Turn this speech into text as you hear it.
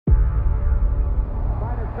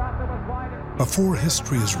Before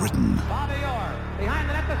history is written,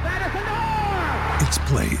 it's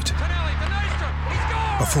played.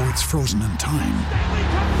 Before it's frozen in time,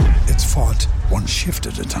 it's fought one shift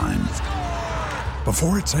at a time.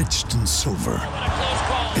 Before it's etched in silver,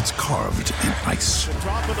 it's carved in ice.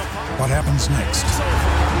 What happens next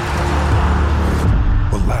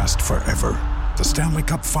will last forever. The Stanley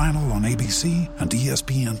Cup Final on ABC and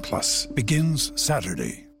ESPN Plus begins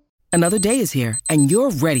Saturday. Another day is here, and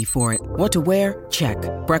you're ready for it. What to wear? Check.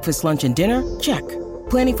 Breakfast, lunch, and dinner? Check.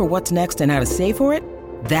 Planning for what's next and how to save for it?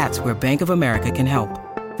 That's where Bank of America can help.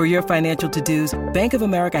 For your financial to-dos, Bank of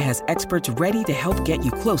America has experts ready to help get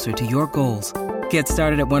you closer to your goals. Get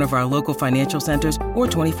started at one of our local financial centers or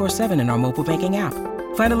 24/7 in our mobile banking app.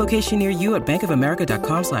 Find a location near you at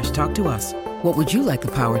bankofamerica.com/talktous. What would you like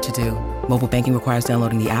the power to do? Mobile banking requires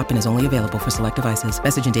downloading the app and is only available for select devices.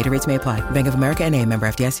 Message and data rates may apply. Bank of America NA, member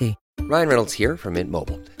FDIC. Ryan Reynolds here from Mint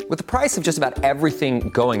Mobile. With the price of just about everything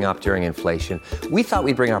going up during inflation, we thought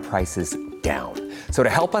we'd bring our prices down. So to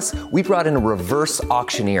help us, we brought in a reverse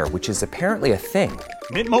auctioneer, which is apparently a thing.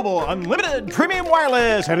 Mint Mobile Unlimited Premium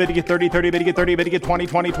Wireless. How to get 30, 30, bit to get 30, bit to get 20,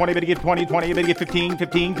 20, 20, bit to get 20, 20, bit to get 15,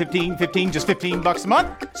 15, 15, 15, just $15 a month?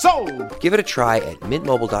 Sold! Give it a try at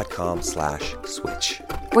mintmobile.com/switch.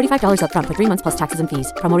 $45 up front for 3 months plus taxes and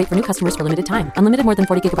fees. Promo rate for new customers for limited time. Unlimited more than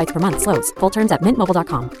 40 gigabytes per month. Slows full terms at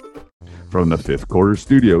mintmobile.com. From the Fifth Quarter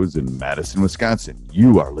Studios in Madison, Wisconsin,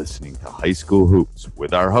 you are listening to High School Hoops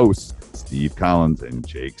with our hosts, Steve Collins and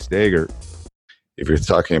Jake Stager. If you're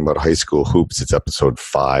talking about high school hoops, it's episode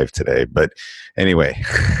 5 today. But anyway,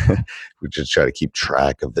 we just try to keep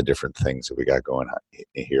track of the different things that we got going on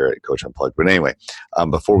here at Coach Unplugged. But anyway,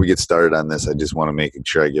 before we get started on this, I just want to make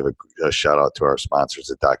sure I give a shout out to our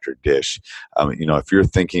sponsors at Dr. Dish. If you're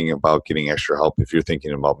thinking about getting extra help, if you're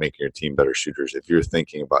thinking about making your team better shooters, if you're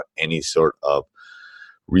thinking about any sort of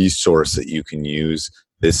resource that you can use,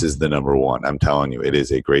 this is the number one. I'm telling you, it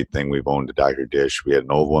is a great thing. We've owned a Dr. Dish. We had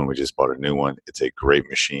an old one. We just bought a new one. It's a great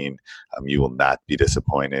machine. You will not be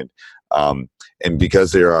disappointed. And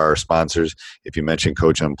because they are our sponsors, if you mention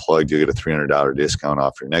Coach Unplugged, you'll get a $300 discount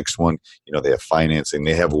off your next one. They have financing.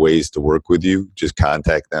 They have ways to work with you. Just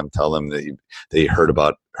contact them. Tell them that they heard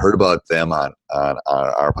about them on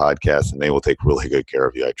our podcast, and they will take really good care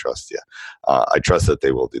of you. I trust you. I trust that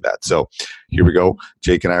they will do that. So here we go.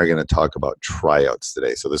 Jake and I are going to talk about tryouts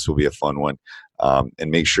today. So this will be a fun one. And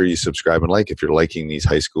make sure you subscribe and like. If you're liking these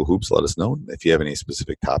high school hoops, let us know. If you have any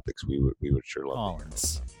specific topics, we would sure love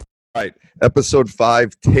it. All right, episode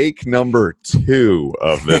 5, take number 2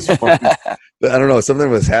 of this one. I don't know, something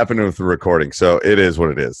was happening with the recording, so it is what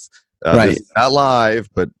it is. Right, not live,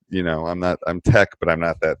 but I'm tech, but I'm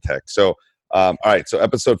not that tech. So, all right, so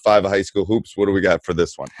episode 5 of High School Hoops. What do we got for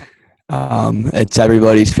this one? It's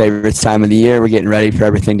everybody's favorite time of the year. We're getting ready for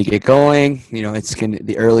everything to get going. It's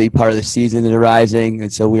the early part of the season is arising,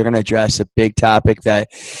 and so we're going to address a big topic that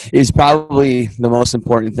is probably the most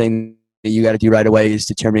important thing that you got to do right away is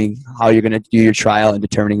determining how you're going to do your trial and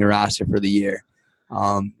determining your roster for the year.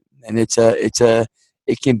 And it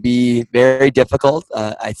can be very difficult.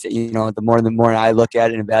 I think the more I look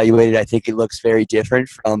at it and evaluate it, I think it looks very different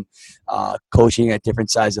from coaching at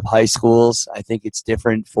different sizes of high schools. I think it's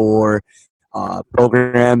different for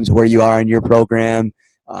programs, where you are in your program.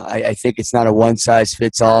 I think it's not a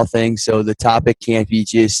one-size-fits-all thing, so the topic can't be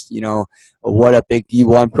just, what a big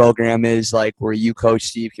D1 program is like where you coach,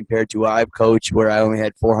 Steve, compared to where I've coached, where I only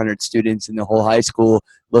had 400 students in the whole high school.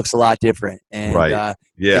 Looks a lot different. And, right. I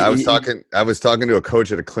was talking to a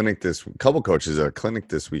coach at a clinic couple coaches at a clinic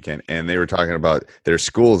this weekend, and they were talking about their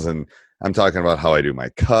schools, and I'm talking about how I do my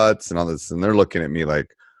cuts and all this, and they're looking at me like,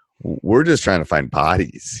 we're just trying to find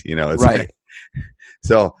bodies, It's right. Like,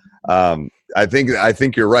 so, I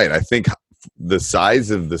think you're right. I think the size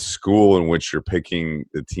of the school in which you're picking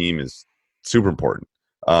the team is super important.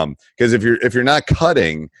 Because if you're not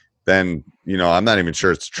cutting, then I'm not even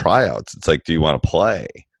sure it's tryouts. It's like, do you want to play?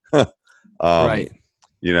 Right.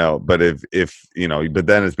 But if but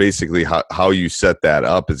then it's basically how you set that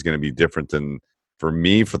up is going to be different than for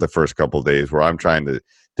me for the first couple of days, where I'm trying to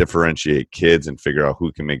differentiate kids and figure out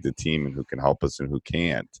who can make the team and who can help us and who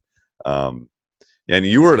can't. And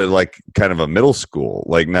you were at like kind of a middle school,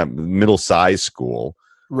 like not middle-sized school,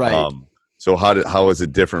 right? So how is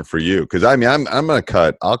it different for you? Because I'm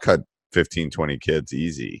gonna I'll cut 15, 20 kids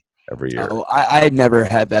easy every year. I never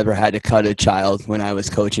have ever had to cut a child when I was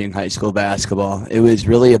coaching high school basketball. It was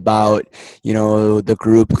really about the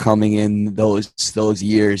group coming in those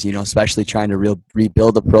years, especially trying to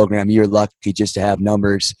rebuild the program. You're lucky just to have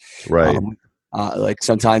numbers, right? Like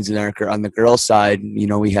sometimes on the girls' side,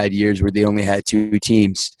 we had years where they only had 2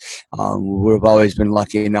 teams. We've always been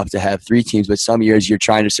lucky enough to have 3 teams, but some years you're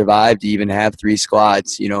trying to survive to even have 3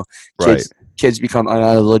 squads. Right. Kids become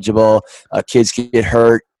ineligible. Kids get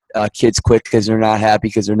hurt. Kids quit because they're not happy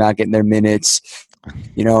because they're not getting their minutes.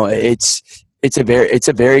 It's a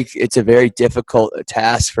very difficult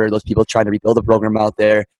task for those people trying to rebuild a program out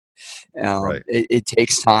there. Right. It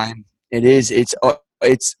takes time. There's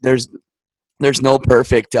no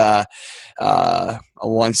perfect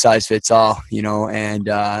one size fits all,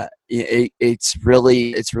 and it's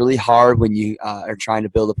really hard when you are trying to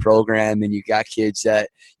build a program and you got kids that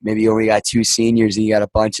maybe only got 2 seniors and you got a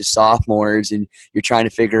bunch of sophomores and you're trying to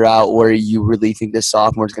figure out where you really think this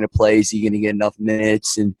sophomore is going to play. Is he going to get enough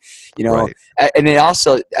minutes? And Right. and then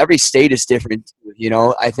also every state is different.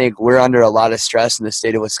 I think we're under a lot of stress in the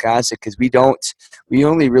state of Wisconsin because we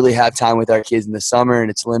only really have time with our kids in the summer and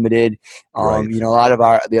it's limited. Right. A lot of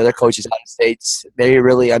the other coaches out of states, they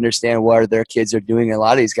really understand what their kids are doing. A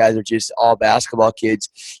lot of these guys are just all basketball kids.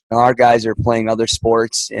 Our guys are playing other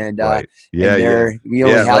sports and Right. we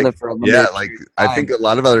only have them for a limited period of I time. think a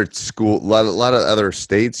lot of other a lot of other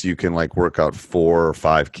states, you can work out 4 or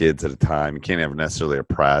 5 kids at a time. You can't have necessarily a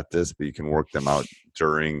practice, but you can work them out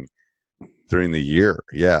during the year.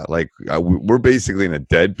 Yeah, we're basically in a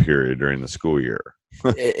dead period during the school year.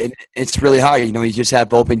 It's really hard. You just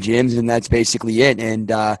have open gyms and that's basically it. And,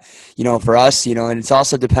 for us, and it's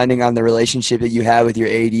also depending on the relationship that you have with your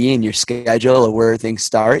AD and your schedule of where things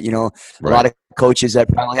start. A lot of coaches that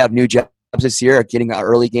probably have new jobs this year are getting an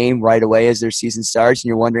early game right away as their season starts and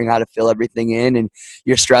you're wondering how to fill everything in and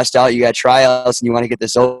you're stressed out. You got tryouts and you want to get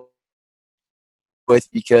this over with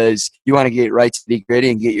because you want to get right to the gritty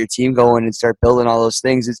and get your team going and start building all those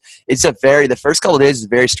things. The first couple of days is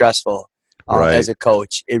very stressful. Right. As a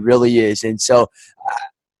coach, it really is. And so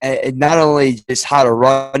and not only just how to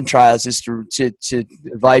run trials, just to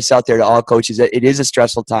advice out there to all coaches that it is a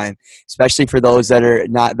stressful time, especially for those that are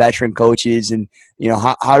not veteran coaches. And,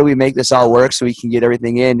 how do we make this all work so we can get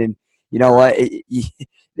everything in? And you know what?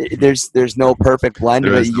 There's no perfect blend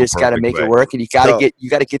of it. You just got to make it work and you got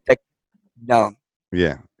to get that. No.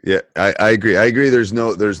 Yeah. Yeah, I agree. There's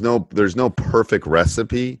no perfect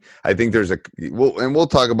recipe. I think we'll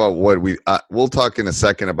talk about we'll talk in a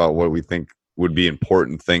second about what we think would be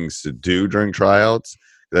important things to do during tryouts.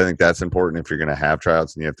 I think that's important if you're going to have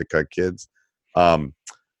tryouts and you have to cut kids.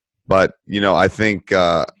 But I think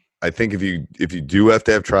if you do have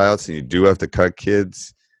to have tryouts and you do have to cut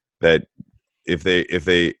kids, that if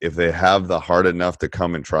they have the heart enough to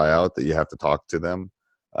come and try out, that you have to talk to them.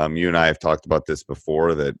 You and I have talked about this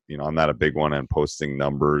before that, I'm not a big one on posting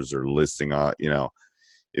numbers or listing,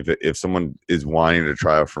 if someone is wanting to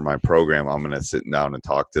try out for my program, I'm going to sit down and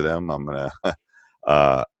talk to them. I'm going to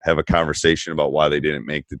have a conversation about why they didn't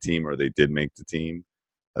make the team or they did make the team.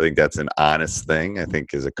 I think that's an honest thing. I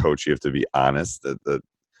think as a coach, you have to be honest that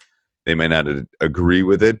they may not agree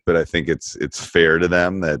with it, but I think it's fair to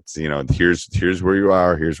them that, here's where you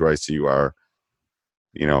are. Here's where I see you are.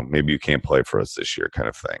 Maybe you can't play for us this year kind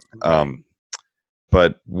of thing.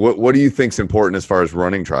 But what do you think is important as far as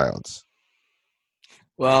running tryouts?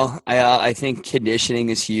 Well, I think conditioning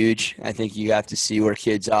is huge. I think you have to see where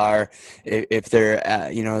kids are, if they're,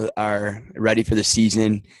 are ready for the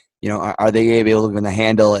season. Are they able to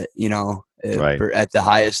handle it? Right. At the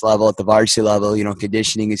highest level, at the varsity level,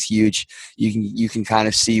 conditioning is huge. You can kind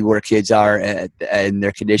of see where kids are at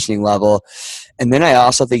their conditioning level. And then I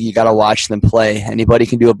also think you got to watch them play. Anybody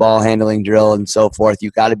can do a ball handling drill and so forth.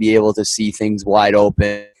 You got to be able to see things wide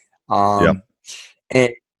open. And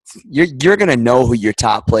you're going to know who your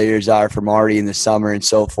top players are from already in the summer and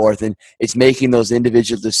so forth. And it's making those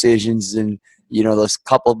individual decisions and, those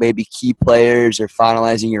couple maybe key players or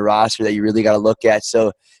finalizing your roster that you really got to look at.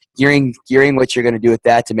 So gearing what you're going to do with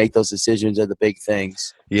that to make those decisions are the big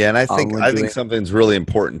things. Yeah, and I think something's really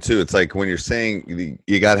important too. It's like when you're saying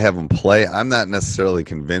you got to have them play, I'm not necessarily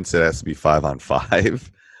convinced it has to be 5-on-5,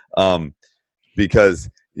 because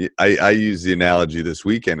I use the analogy this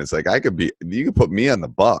weekend. It's like you could put me on the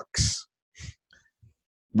Bucks.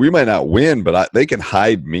 We might not win, but they can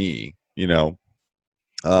hide me.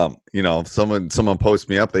 If someone posts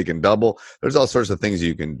me up, they can double. There's all sorts of things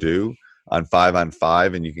you can do on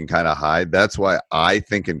 5-on-5, and you can kind of hide. That's why I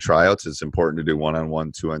think in tryouts it's important to do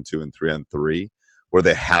 1-on-1, 2-on-2, and 3-on-3, where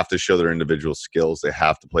they have to show their individual skills. They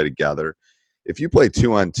have to play together. If you play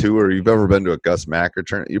 2-on-2, or you've ever been to a Gus Macker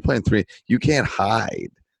tournament, you're playing 3. You can't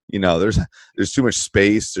hide. There's too much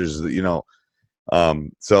space. There's so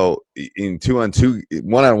in 2-on-2,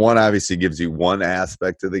 1-on-1 obviously gives you one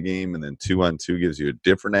aspect of the game, and then 2-on-2 gives you a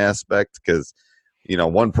different aspect, because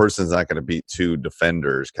one person's not going to beat two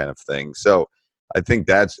defenders kind of thing. So I think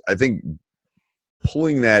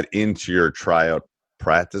pulling that into your tryout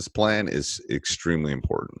practice plan is extremely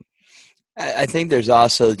important. I think there's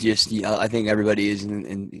also just, I think everybody is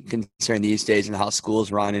concerned these days in how schools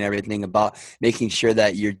run and everything about making sure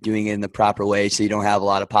that you're doing it in the proper way, so you don't have a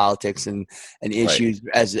lot of politics and issues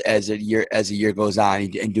as a year goes on,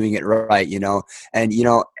 and doing it right, and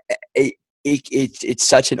it's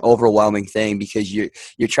such an overwhelming thing because you're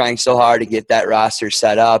trying so hard to get that roster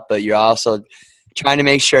set up, but you're also trying to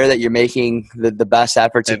make sure that you're making the best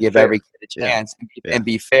effort to give every kid a chance and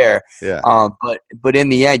be fair. Yeah. But in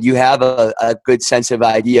the end, you have a good sense of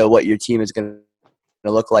idea what your team is going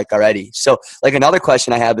to look like already. So, like, another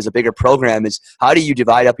question I have as a bigger program is, how do you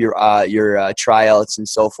divide up your tryouts and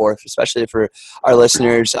so forth, especially for our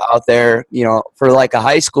listeners out there? For like a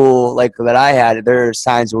high school like that I had, there's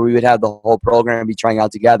times where we would have the whole program be trying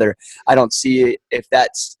out together. I don't see it if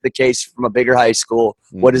that's the case from a bigger high school.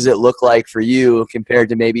 What does it look like for you compared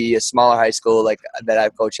to maybe a smaller high school like that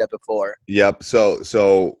I've coached at before? Yep.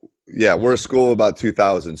 So yeah, we're a school of about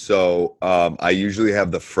 2,000. So I usually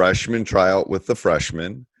have the freshman tryout with the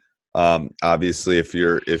freshmen. Obviously,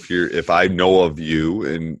 if I know of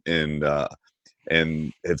you and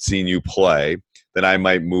have seen you play, then I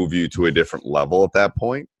might move you to a different level at that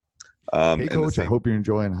point. Hey, Coach, I hope you're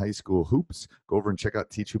enjoying high school hoops. Go over and check out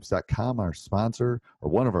teachhoops.com, our sponsor, or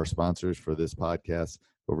one of our sponsors for this podcast.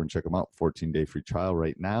 Go over and check them out. 14-day free trial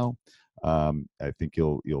right now. I think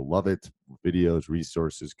you'll love it. Videos,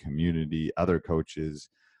 resources, community, other coaches.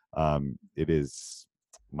 It is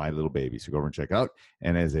my little baby. So go over and check it out.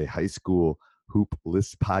 And as a high school hoop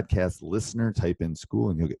list podcast listener, type in school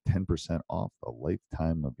and you'll get 10% off the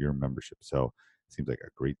lifetime of your membership. So it seems like a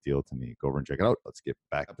great deal to me. Go over and check it out. Let's get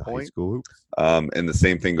back to high school hoops. And the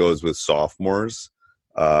same thing goes with sophomores.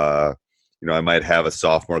 I might have a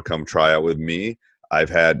sophomore come try out with me.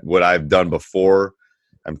 What I've done before.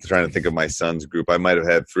 I'm trying to think of my son's group. I might have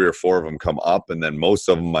had 3 or 4 of them come up, and then most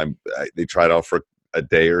of them they tried out for a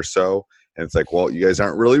day or so. And it's like, well, you guys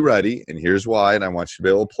aren't really ready, and here's why. And I want you to be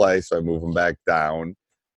able to play, so I move them back down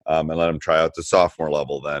and let them try out the sophomore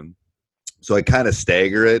level then. So I kind of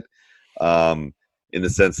stagger it in the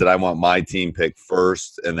sense that I want my team picked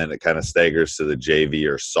first, and then it kind of staggers to the JV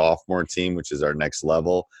or sophomore team, which is our next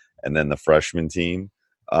level, and then the freshman team.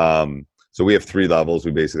 So we have 3 levels.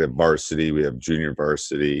 We basically have varsity, we have junior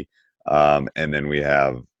varsity, and then we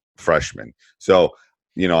have freshmen. So,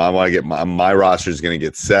 I want to get my roster is going to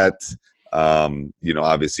get set.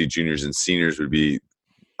 Obviously juniors and seniors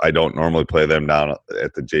I don't normally play them down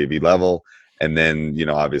at the JV level. And then,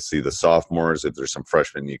 obviously the sophomores, if there's some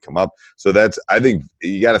freshmen, you come up. So I think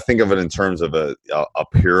you got to think of it in terms of a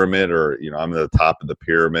pyramid, or, I'm at the top of the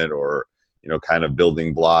pyramid, or, kind of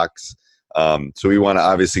building blocks. So we want to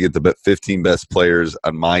obviously get the 15 best players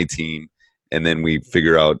on my team, and then we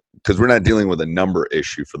figure out, because we're not dealing with a number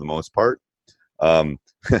issue for the most part. When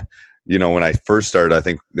I first started, I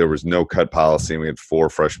think there was no cut policy, and we had 4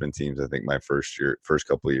 freshman teams. I think my first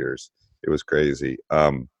couple of years, it was crazy.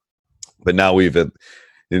 But now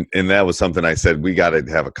and that was something I said, we got to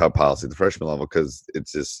have a cut policy at the freshman level, because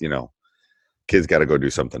it's just, kids got to go do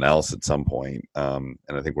something else at some point. And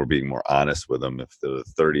I think we're being more honest with them. If they're the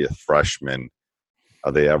 30th freshman,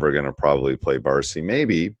 are they ever going to probably play varsity?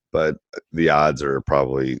 Maybe, but the odds are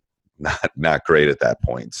probably not great at that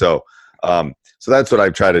point. So that's what I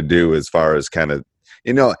try to do as far as kind of,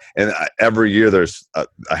 and every year there's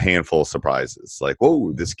a handful of surprises. Like,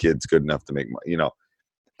 whoa, this kid's good enough to make,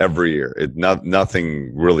 every year.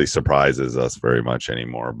 Nothing really surprises us very much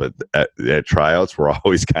anymore. But at tryouts, we're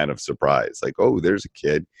always kind of surprised. Like, oh, there's a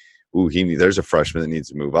kid. Ooh, there's a freshman that needs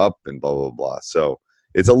to move up, and blah, blah, blah. So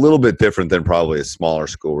it's a little bit different than probably a smaller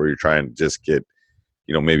school where you're trying to just get,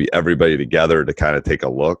 maybe everybody together to kind of take a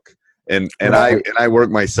look. And I work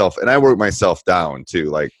myself down too.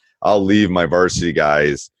 Like, I'll leave my varsity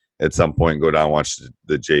guys at some point and go down and watch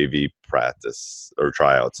the JV practice or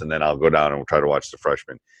tryouts, and then I'll go down and try to watch the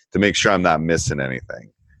freshmen to make sure I'm not missing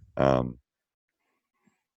anything.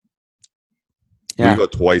 We go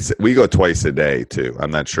twice a day too.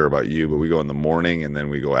 I'm not sure about you, but we go in the morning and then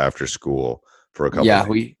we go after school for a couple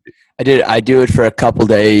days. I do it for a couple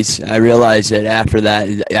days. I realize that after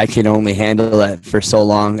that, I can only handle that for so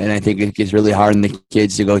long, and I think it gets really hard on the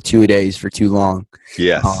kids to go 2 days for too long.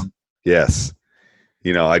 Yes. Yes.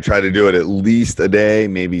 I try to do it at least a day,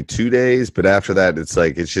 maybe 2 days, but after that, it's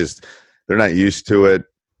just, they're not used to it.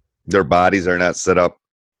 Their bodies are not set up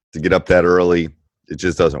to get up that early. It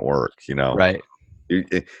just doesn't work, Right. You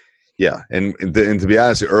Yeah, and to be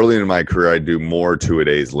honest, early in my career, I do more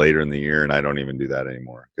two-a-days. Later in the year, and I don't even do that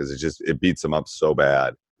anymore because it beats them up so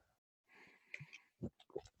bad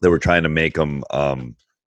that we're trying to make them.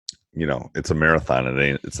 It's a marathon.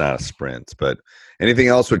 It's not a sprint. But anything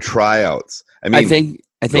else with tryouts? I mean,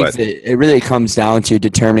 I think that it really comes down to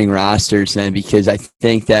determining rosters then, because I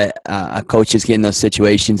think that a coach is getting those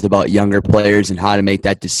situations about younger players and how to make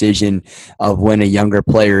that decision of when a younger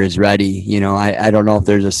player is ready. I don't know if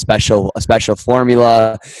there's a special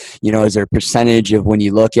formula, is there a percentage of when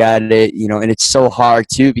you look at it, and it's so hard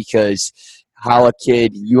too, because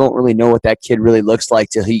you won't really know what that kid really looks like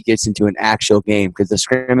till he gets into an actual game, because the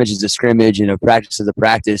scrimmage is a scrimmage and a practice is a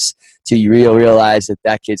practice, till you realize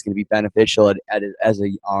that kid's going to be beneficial as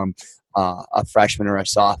a freshman or a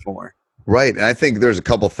sophomore. Right. And I think there's a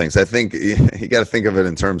couple things. I think you got to think of it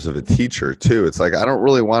in terms of a teacher too. It's like, I don't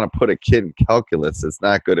really want to put a kid in calculus that's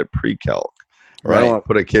not good at pre-calc, or I don't want to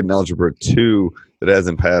put a kid in algebra 2 that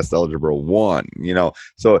hasn't passed algebra 1,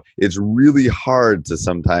 so it's really hard to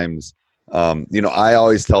sometimes I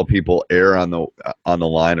always tell people err on the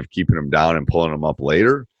line of keeping them down and pulling them up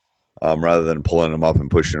later, rather than pulling them up and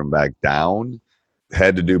pushing them back down.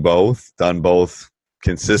 Had to do both, done both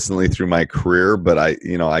consistently through my career, but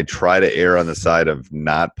I try to err on the side of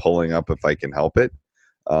not pulling up if I can help it.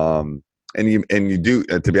 And you do,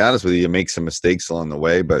 to be honest with you make some mistakes along the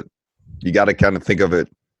way, but you got to kind of think of it,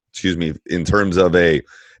 in terms of a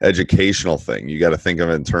educational thing. You got to think of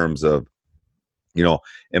it in terms of,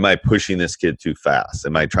 am I pushing this kid too fast?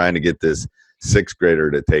 Am I trying to get this 6th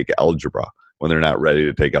grader to take algebra when they're not ready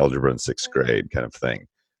to take algebra in 6th grade, kind of thing?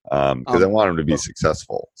 Because I want them to be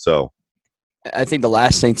successful. So I think the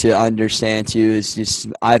last thing to understand too is just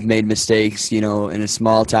I've made mistakes, in a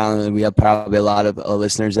small town, and we have probably a lot of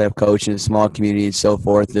listeners that have coached in a small community and so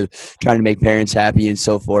forth, of trying to make parents happy and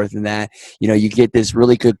so forth. And that, you get this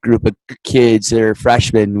really good group of kids that are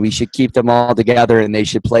freshmen. We should keep them all together and they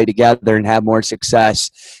should play together and have more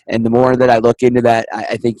success. And the more that I look into that,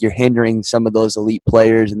 I think you're hindering some of those elite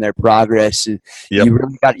players and their progress. Yep. You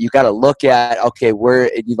really got to look at, okay,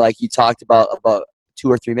 where, like you talked about 2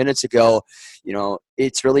 or 3 minutes ago,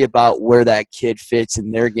 it's really about where that kid fits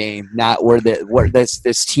in their game, not where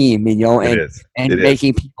this team, and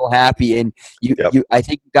making people happy. And I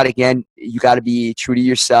think you got to be true to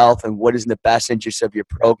yourself and what is in the best interest of your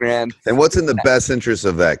program. And what's in the best interest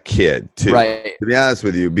of that kid too, right? To be honest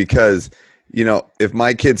with you, because if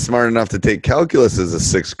my kid's smart enough to take calculus as a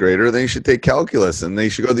 6th grader, then he should take calculus and they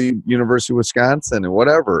should go to the University of Wisconsin and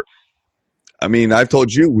whatever. I mean, I've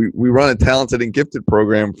told you, we run a talented and gifted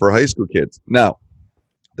program for high school kids. Now,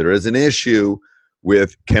 there is an issue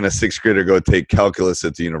with, can a 6th grader go take calculus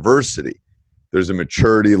at the university? There's a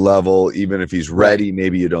maturity level. Even if he's ready,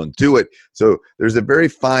 maybe you don't do it. So there's a very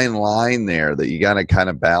fine line there that you got to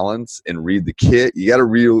kind of balance and read the kid. You got to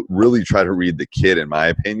really try to read the kid, in my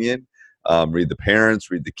opinion. Read the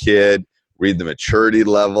parents, read the kid, read the maturity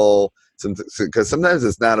level. Because sometimes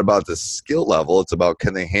it's not about the skill level. It's about,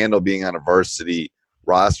 can they handle being on a varsity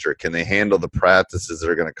roster? Can they handle the practices that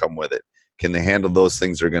are going to come with it? Can they handle those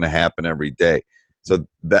things that are going to happen every day? So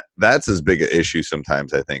that's as big an issue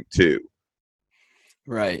sometimes, I think, too.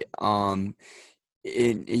 Right.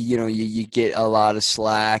 You get a lot of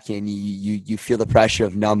slack, and you feel the pressure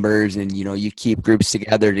of numbers, and you keep groups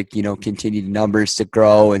together to continue the numbers to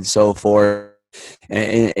grow and so forth.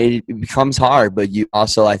 And it becomes hard, but you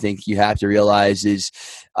also, I think you have to realize is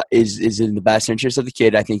in the best interest of the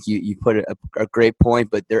kid. I think you put a great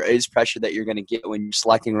point, but there is pressure that you're going to get when you're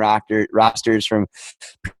selecting rosters from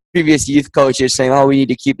previous youth coaches saying, "Oh, we need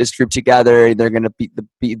to keep this group together. They're going to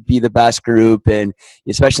be the best group," and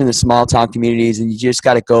especially in the small town communities. And you just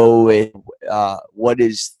got to go with what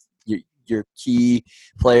is your key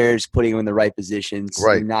players, putting them in the right positions,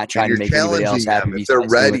 right? Not trying to make anybody else happy. If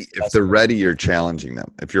they're ready, you're challenging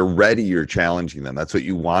them. If you're ready, you're challenging them. That's what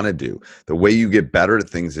you want to do. The way you get better at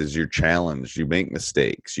things is you're challenged. You make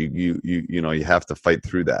mistakes. You have to fight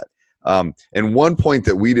through that. And one point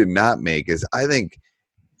that we did not make is, I think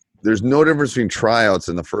there's no difference between tryouts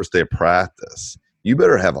and the first day of practice. You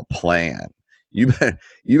better have a plan. You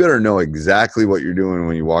better know exactly what you're doing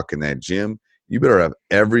when you walk in that gym. You better have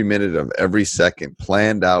every minute of every second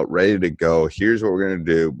planned out, ready to go. Here's what we're going to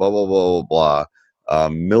do, blah, blah, blah, blah, blah.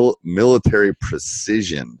 Military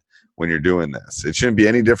precision when you're doing this. It shouldn't be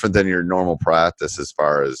any different than your normal practice as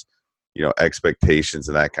far as, expectations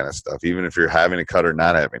and that kind of stuff, even if you're having a cut or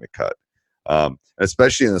not having a cut.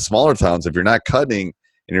 Especially in the smaller towns, if you're not cutting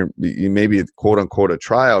and you may be quote unquote a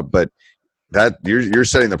tryout, but that you're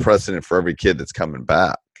setting the precedent for every kid that's coming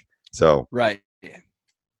back. So right.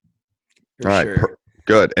 All right,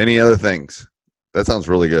 good. Any other things? That sounds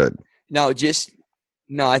really good.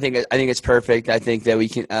 I think it's perfect. I think that we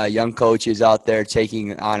can young coaches out there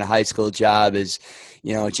taking on a high school job is,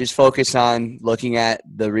 just focus on looking at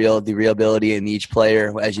the real ability in each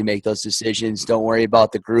player as you make those decisions. Don't worry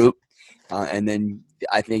about the group, and then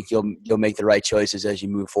I think you'll make the right choices as you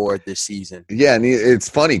move forward this season. Yeah, and it's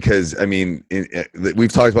funny because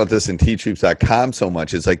we've talked about this in teachhoops.com so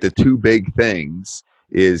much. It's like the two big things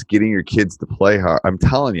is getting your kids to play hard. I'm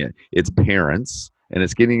telling you, it's parents. And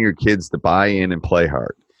it's getting your kids to buy in and play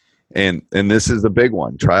hard. And this is a big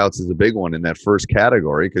one. Tryouts is a big one in that first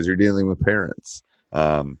category because you're dealing with parents.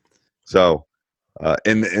 And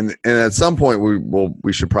at some point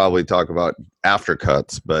we should probably talk about after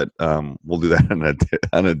cuts, but we'll do that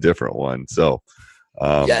on a different one. So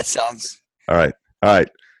it sounds all right.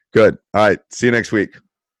 Good. All right. See you next week.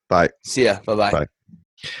 Bye. See ya. Bye-bye. Bye.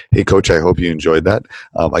 Hey, Coach, I hope you enjoyed that.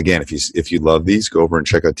 Again, if you love these, go over and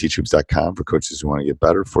check out teachhoops.com for coaches who want to get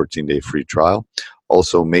better, 14-day free trial.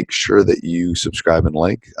 Also, make sure that you subscribe and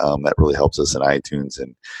like. That really helps us in iTunes.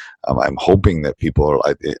 And I'm hoping that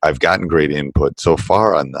I've gotten great input so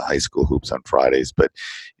far on the high school hoops on Fridays. But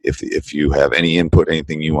if you have any input,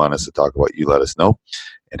 anything you want us to talk about, you let us know.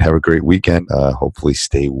 And have a great weekend. Hopefully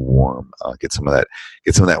stay warm. Get some of that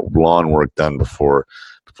lawn work done before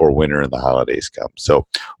winter and the holidays come. So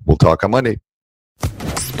we'll talk on Monday.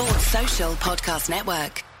 Sports Social Podcast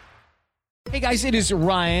Network. Hey guys, it is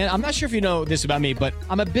Ryan. I'm not sure if you know this about me, but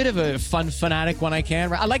I'm a bit of a fun fanatic when I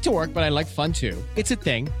can. I like to work, but I like fun too. It's a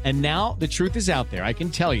thing. And now the truth is out there. I can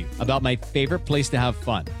tell you about my favorite place to have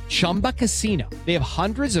fun. Chumba Casino. They have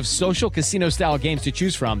hundreds of social casino style games to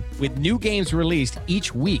choose from with new games released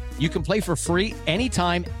each week. You can play for free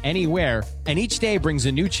anytime, anywhere. And each day brings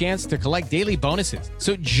a new chance to collect daily bonuses.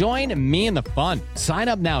 So join me in the fun. Sign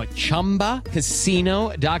up now at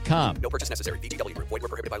ChumbaCasino.com. No purchase necessary. VGW Group. Void where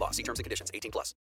prohibited by law. See terms and conditions. 18+.